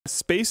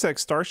SpaceX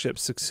Starship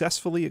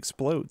successfully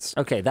explodes.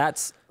 Okay,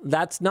 that's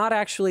not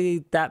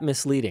actually that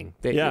misleading.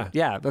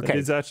 Yeah, okay.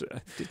 It's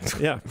actually,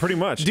 yeah, pretty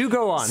much. Do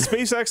go on.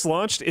 SpaceX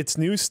launched its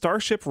new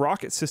Starship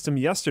rocket system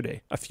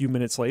yesterday. A few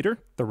minutes later,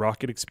 the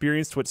rocket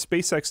experienced what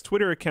SpaceX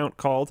Twitter account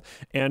called,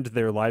 and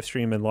their live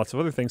stream and lots of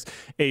other things,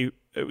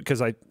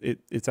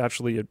 it's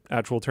actually an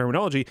actual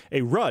terminology,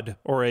 a RUD,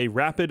 or a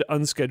rapid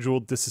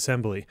unscheduled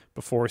disassembly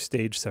before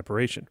stage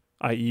separation,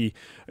 i.e.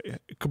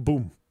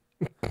 kaboom.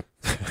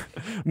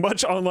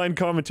 Much online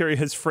commentary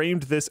has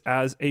framed this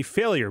as a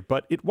failure,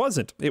 but it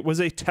wasn't. It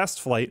was a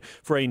test flight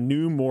for a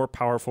new, more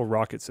powerful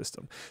rocket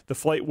system. The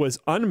flight was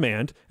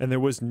unmanned, and there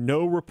was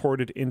no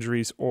reported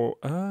injuries or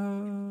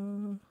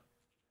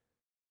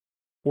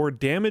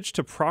damage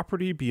to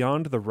property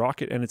beyond the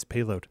rocket and its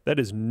payload. That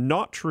is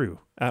not true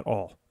at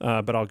all,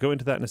 but I'll go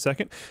into that in a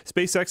second.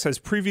 SpaceX has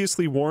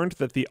previously warned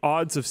that the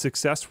odds of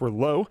success were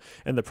low,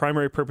 and the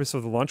primary purpose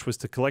of the launch was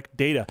to collect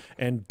data.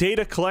 And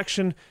data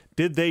collection,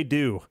 did they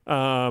do?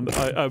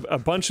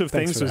 A bunch of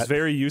things was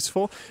very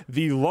useful.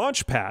 The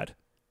launch pad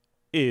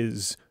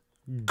is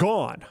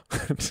gone.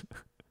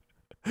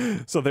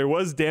 So there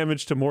was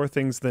damage to more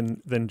things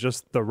than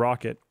just the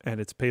rocket and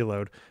its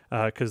payload,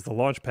 because the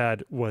launch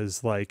pad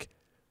was like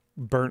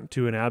burnt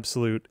to an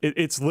absolute,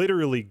 it's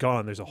literally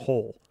gone. There's a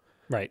hole.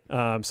 Right.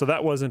 So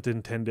that wasn't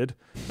intended.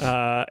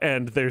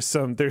 And there's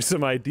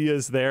some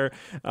ideas there.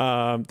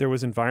 There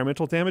was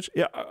environmental damage.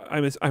 Yeah,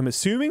 I'm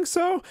assuming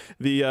so.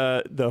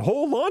 The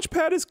whole launch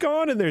pad is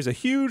gone and there's a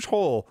huge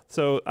hole.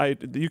 So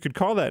you could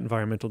call that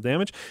environmental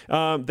damage.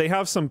 They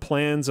have some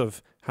plans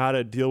of how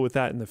to deal with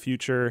that in the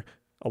future.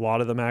 A lot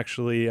of them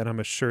actually, and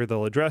I'm sure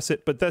they'll address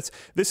it. But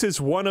this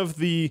is one of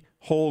the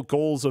whole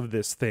goals of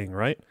this thing,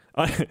 right?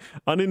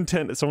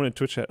 Unintended. Someone in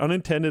Twitch chat.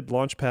 Unintended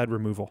launch pad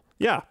removal.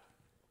 Yeah.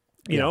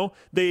 You know,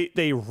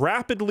 they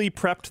rapidly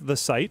prepped the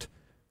site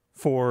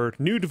for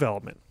new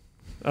development.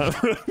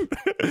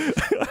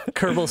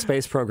 Kerbal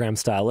Space Program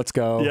style. Let's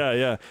go.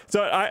 Yeah.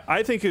 So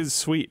I think is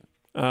sweet.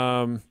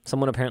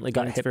 Someone apparently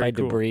got hit by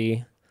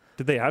debris.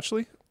 Did they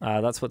actually?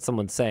 That's what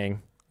someone's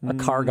saying. A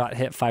car got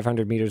hit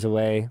 500 meters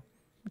away,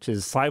 which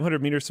is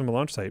 500 meters from a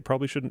launch site.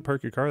 Probably shouldn't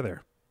park your car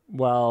there.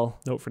 Well,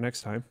 note for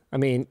next time. I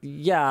mean,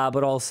 yeah,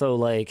 but also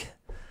like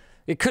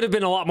it could have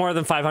been a lot more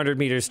than 500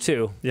 meters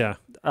too. Yeah.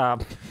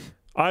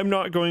 I'm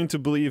not going to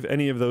believe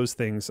any of those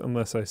things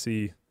unless I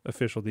see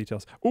official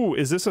details. Ooh,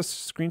 is this a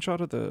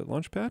screenshot of the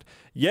launch pad?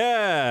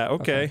 Yeah,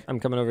 okay. I'm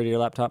coming over to your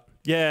laptop.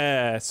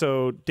 Yeah,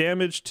 so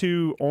damage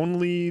to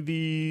only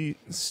the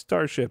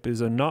Starship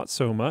is a not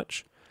so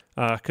much,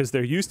 because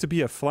there used to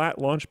be a flat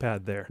launch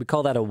pad there. We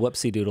call that a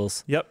whoopsie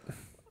doodles. Yep.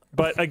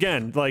 But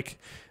again, like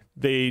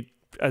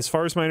as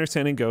far as my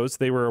understanding goes,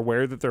 they were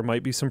aware that there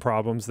might be some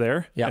problems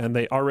there, and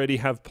they already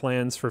have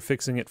plans for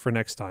fixing it for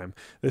next time.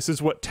 This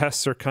is what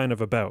tests are kind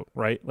of about,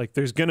 right? Like,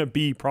 there's going to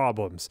be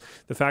problems.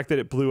 The fact that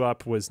it blew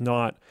up was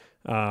not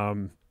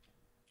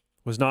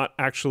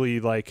actually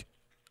like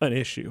an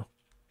issue.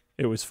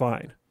 It was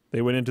fine.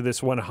 They went into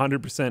this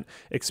 100%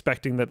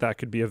 expecting that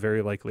could be a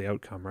very likely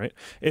outcome, right?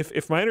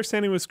 If my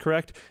understanding was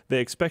correct,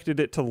 they expected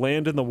it to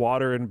land in the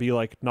water and be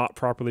like not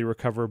properly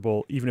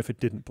recoverable, even if it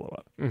didn't blow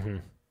up. Mm-hmm.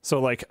 So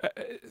like,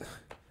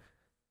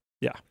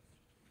 yeah,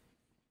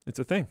 it's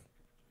a thing.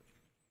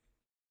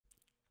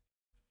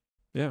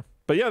 Yeah.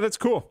 But yeah, that's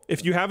cool.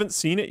 If you haven't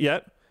seen it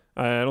yet,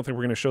 I don't think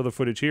we're going to show the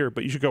footage here,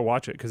 but you should go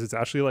watch it because it's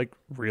actually like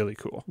really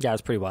cool. Yeah,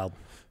 it's pretty wild.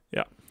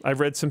 Yeah. I've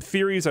read some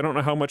theories. I don't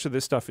know how much of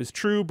this stuff is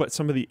true, but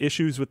some of the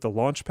issues with the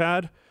launch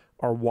pad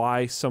are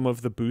why some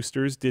of the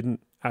boosters didn't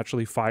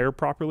actually fire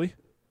properly.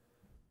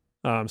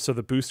 So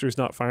the boosters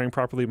not firing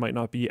properly might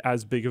not be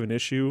as big of an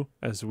issue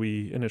as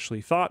we initially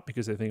thought,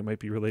 because I think it might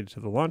be related to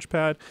the launch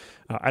pad.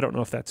 I don't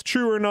know if that's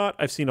true or not.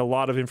 I've seen a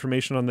lot of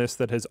information on this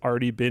that has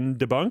already been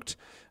debunked.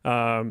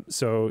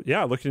 So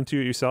yeah, look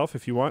into it yourself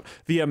if you want.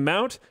 The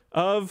amount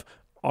of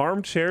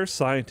armchair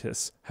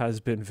scientists has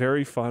been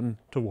very fun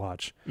to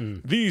watch.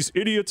 These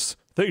idiots,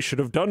 they should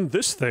have done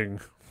this thing.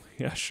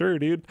 Yeah, sure,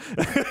 dude.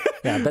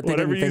 Yeah, but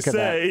whatever you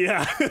say.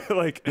 Yeah,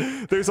 like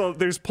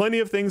there's plenty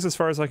of things, as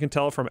far as I can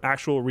tell from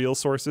actual real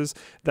sources,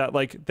 that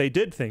like they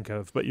did think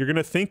of. But you're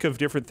gonna think of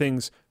different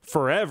things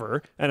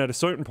forever, and at a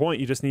certain point,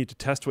 you just need to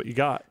test what you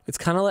got. It's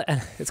kind of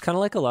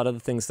like a lot of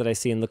the things that I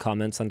see in the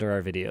comments under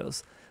our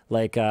videos.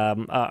 Like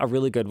a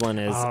really good one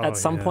is at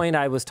some point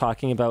I was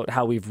talking about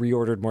how we've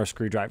reordered more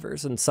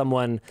screwdrivers, and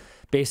someone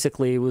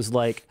basically was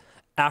like,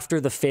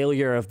 after the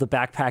failure of the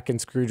backpack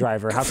and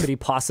screwdriver, how could he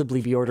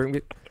possibly be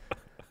ordering?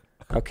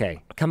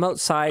 Okay, come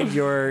outside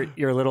your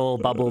little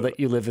bubble that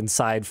you live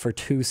inside for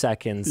 2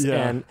 seconds.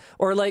 Yeah.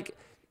 Or like,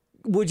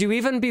 would you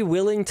even be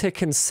willing to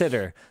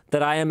consider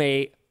that I am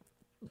a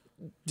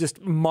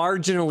just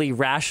marginally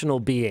rational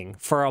being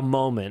for a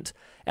moment,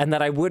 and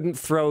that I wouldn't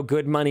throw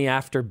good money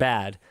after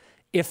bad?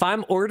 If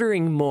I'm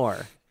ordering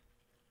more,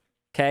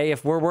 okay,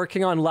 if we're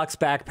working on Lux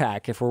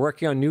backpack, if we're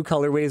working on new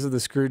colorways of the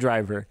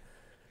screwdriver,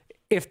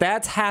 if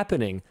that's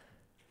happening,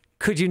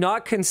 could you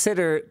not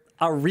consider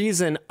a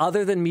reason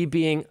other than me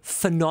being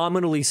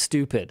phenomenally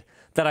stupid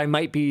that I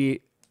might be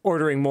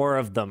ordering more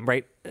of them,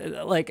 right?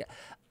 Like,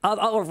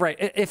 Oh,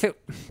 right.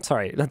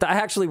 Sorry, I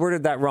actually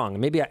worded that wrong.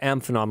 Maybe I am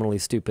phenomenally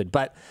stupid,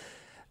 but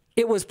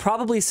it was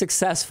probably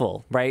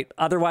successful, right?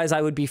 Otherwise,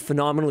 I would be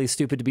phenomenally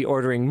stupid to be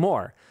ordering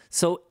more.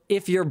 So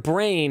if your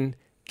brain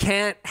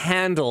can't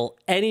handle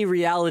any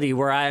reality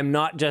where I am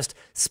not just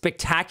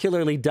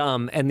spectacularly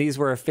dumb and these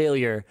were a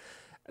failure,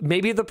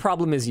 maybe the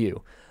problem is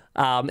you.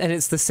 And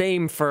it's the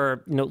same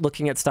for,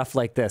 looking at stuff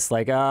like this.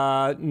 Like,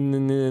 a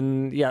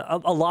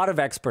lot of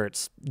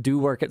experts do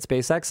work at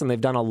SpaceX, and they've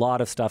done a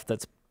lot of stuff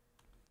that's,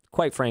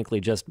 quite frankly,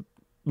 just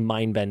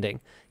mind-bending,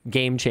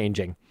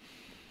 game-changing.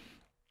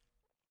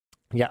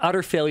 Yeah,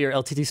 utter failure.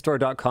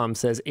 LTTstore.com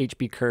says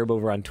HB Curb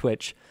over on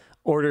Twitch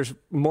orders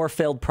more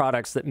failed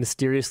products that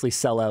mysteriously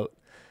sell out.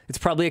 It's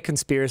probably a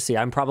conspiracy.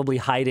 I'm probably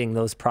hiding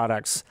those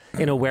products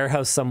in a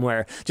warehouse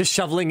somewhere, just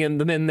shoveling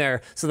them in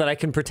there so that I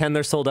can pretend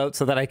they're sold out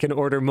so that I can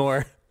order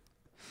more.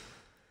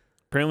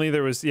 Apparently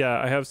there was,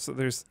 I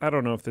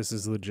don't know if this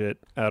is legit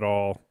at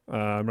all.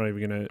 I'm not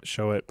even going to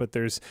show it, but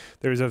there's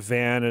a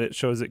van and it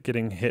shows it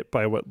getting hit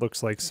by what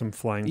looks like some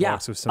flying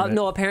blocks of cement.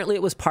 No, apparently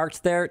it was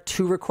parked there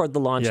to record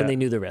the launch and they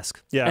knew the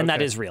risk. Yeah. And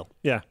that is real.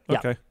 Yeah.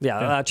 Okay.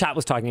 Yeah. Chat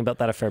was talking about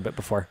that a fair bit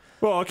before.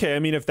 Well, okay. I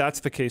mean, if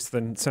that's the case,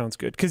 then it sounds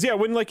good. Because,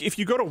 if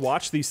you go to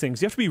watch these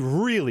things, you have to be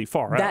really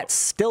far out. That's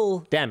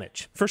still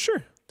damage. For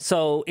sure.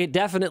 So it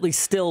definitely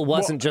still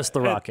wasn't just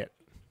the rocket.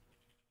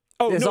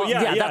 Oh, no,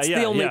 that's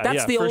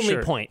the only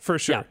point. For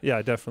sure.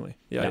 Yeah, definitely.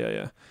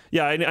 Yeah.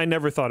 I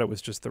never thought it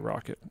was just the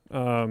rocket.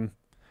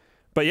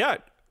 But yeah,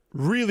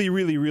 really,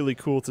 really, really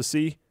cool to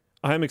see.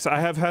 I'm excited.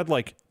 I have had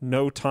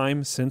no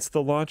time since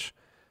the launch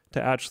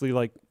to actually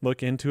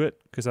look into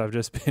it because I've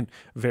just been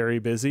very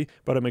busy,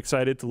 but I'm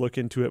excited to look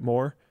into it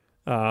more.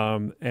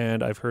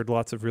 And I've heard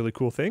lots of really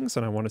cool things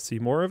and I want to see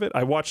more of it.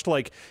 I watched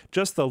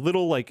just a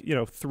little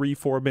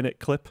 3-4 minute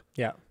clip.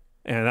 Yeah.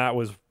 And that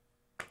was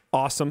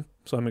awesome.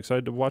 So I'm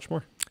excited to watch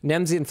more.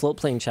 Nemzi in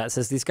Floatplane Chat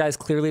says, these guys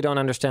clearly don't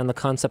understand the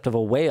concept of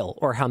a whale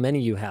or how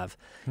many you have.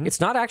 It's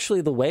not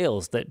actually the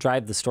whales that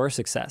drive the store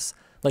success.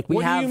 What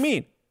do you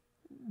mean?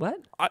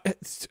 What?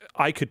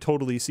 I could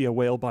totally see a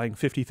whale buying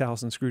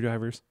 50,000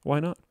 screwdrivers. Why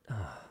not?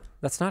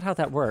 That's not how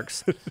that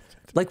works.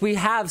 We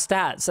have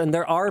stats, and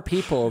there are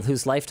people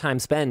whose lifetime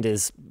spend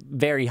is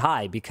very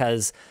high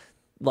because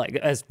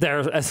as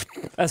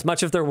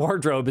much of their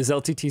wardrobe is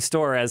LTT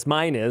store as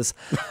mine is,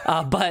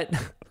 but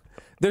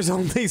there's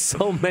only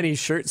so many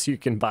shirts you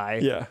can buy.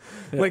 Yeah.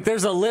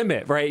 There's a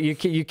limit, right?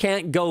 You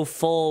can't go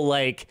full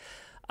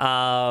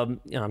I'm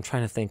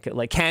trying to think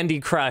Candy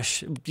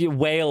Crush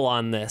whale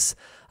on this.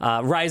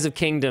 Rise of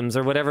Kingdoms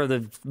or whatever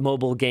the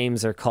mobile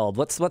games are called.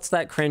 What's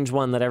that cringe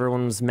one that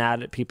everyone was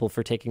mad at people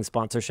for taking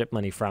sponsorship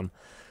money from?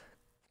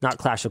 Not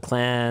Clash of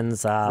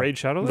Clans. Raid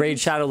Shadow Legends? Raid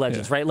Shadow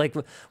Legends, right?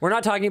 We're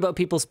not talking about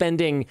people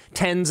spending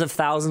tens of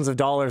thousands of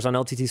dollars on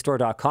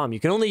LTTstore.com. You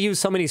can only use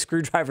so many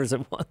screwdrivers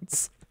at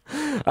once.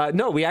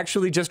 No, we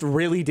actually just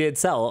really did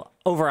sell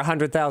over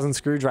 100,000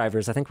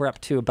 screwdrivers. I think we're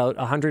up to about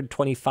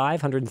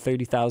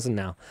 130,000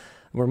 now.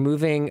 We're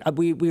moving,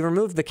 we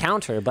removed the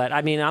counter, but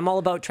I mean, I'm all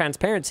about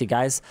transparency,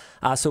 guys.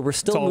 So we're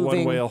still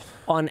moving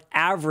on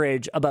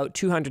average about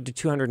 200 to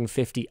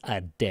 250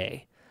 a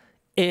day.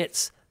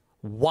 It's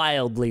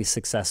wildly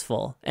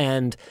successful.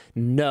 And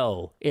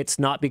no, it's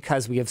not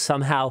because we have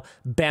somehow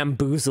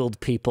bamboozled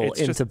people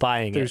into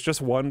buying it. There's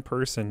just one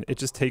person. It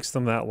just takes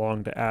them that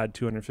long to add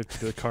 250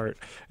 to the cart.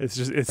 I'm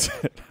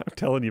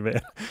telling you,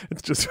 man,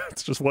 it's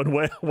just one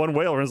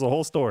whale runs the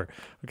whole store.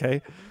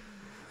 Okay.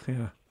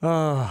 Yeah.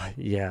 Oh,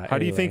 yeah. How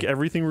do you think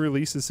everything we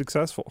release is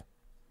successful?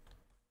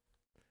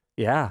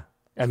 Yeah.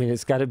 I mean,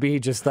 it's got to be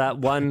just that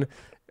one.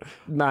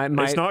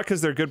 It's not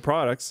because they're good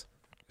products.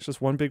 It's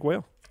just one big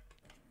whale.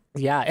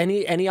 Yeah,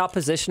 any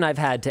opposition I've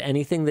had to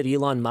anything that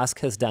Elon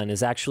Musk has done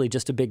is actually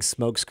just a big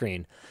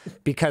smokescreen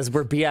because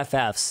we're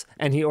BFFs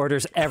and he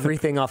orders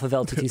everything off of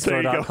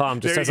LTTstore.com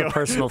just as a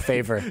personal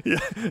favor.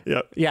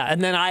 Yeah,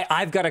 and then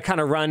I've got to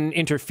kind of run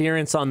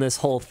interference on this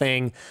whole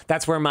thing.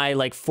 That's where my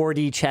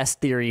 4D chess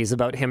theories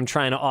about him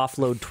trying to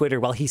offload Twitter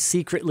while he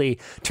secretly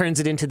turns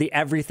it into the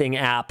everything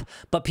app,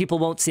 but people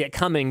won't see it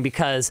coming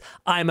because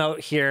I'm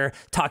out here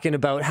talking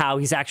about how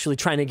he's actually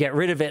trying to get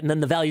rid of it and then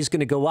the value's going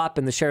to go up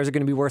and the shares are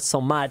going to be worth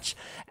so much.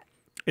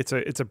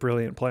 It's a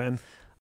brilliant plan.